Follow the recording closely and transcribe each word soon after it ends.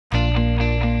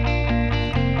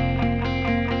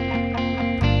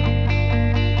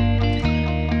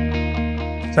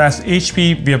So as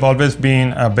HP, we have always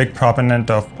been a big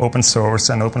proponent of open source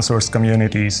and open source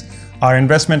communities. Our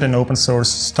investment in open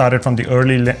source started from the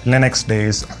early Linux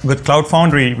days. With Cloud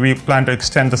Foundry, we plan to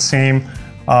extend the same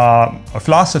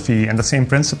philosophy and the same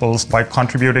principles by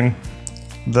contributing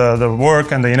the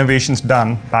work and the innovations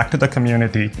done back to the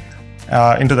community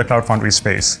into the Cloud Foundry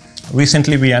space.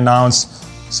 Recently, we announced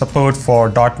support for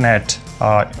 .NET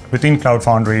within Cloud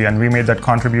Foundry, and we made that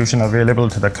contribution available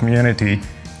to the community.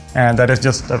 And that is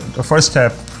just the first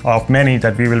step of many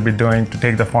that we will be doing to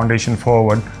take the foundation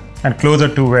forward and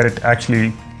closer to where it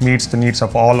actually meets the needs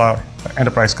of all our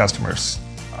enterprise customers.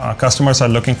 Customers are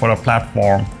looking for a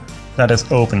platform that is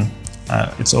open.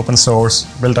 It's open source,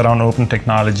 built around open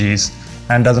technologies,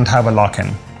 and doesn't have a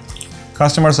lock-in.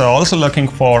 Customers are also looking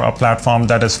for a platform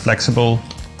that is flexible,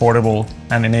 portable,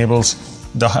 and enables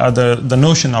the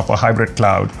notion of a hybrid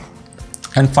cloud.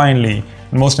 And finally,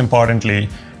 and most importantly,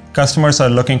 customers are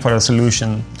looking for a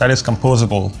solution that is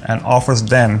composable and offers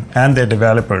them and their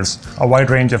developers a wide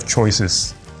range of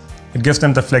choices. It gives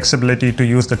them the flexibility to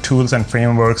use the tools and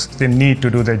frameworks they need to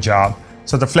do their job.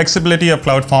 So the flexibility of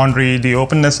Cloud Foundry, the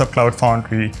openness of Cloud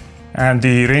Foundry, and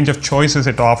the range of choices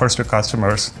it offers to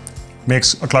customers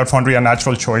makes Cloud Foundry a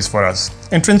natural choice for us.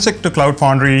 Intrinsic to Cloud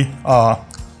Foundry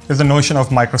is the notion of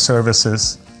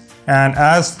microservices. And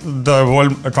as the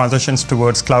world transitions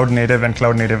towards cloud native and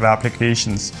cloud native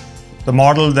applications, the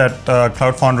model that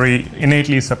Cloud Foundry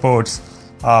innately supports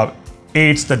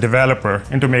aids the developer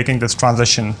into making this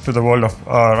transition to the world of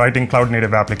writing cloud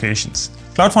native applications.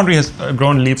 Cloud Foundry has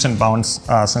grown leaps and bounds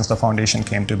since the foundation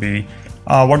came to be.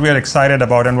 What we are excited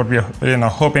about and what we are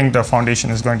hoping the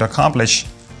foundation is going to accomplish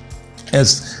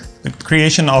is the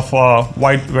creation of a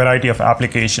wide variety of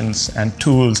applications and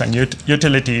tools and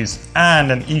utilities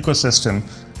and an ecosystem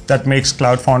that makes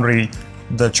Cloud Foundry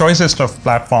the choicest of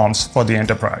platforms for the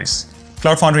enterprise.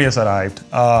 Cloud Foundry has arrived.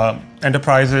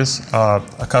 Enterprises,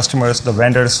 customers, the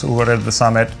vendors who were at the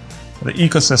summit, the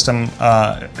ecosystem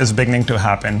is beginning to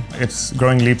happen. It's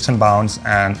growing leaps and bounds,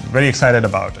 and very excited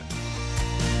about it.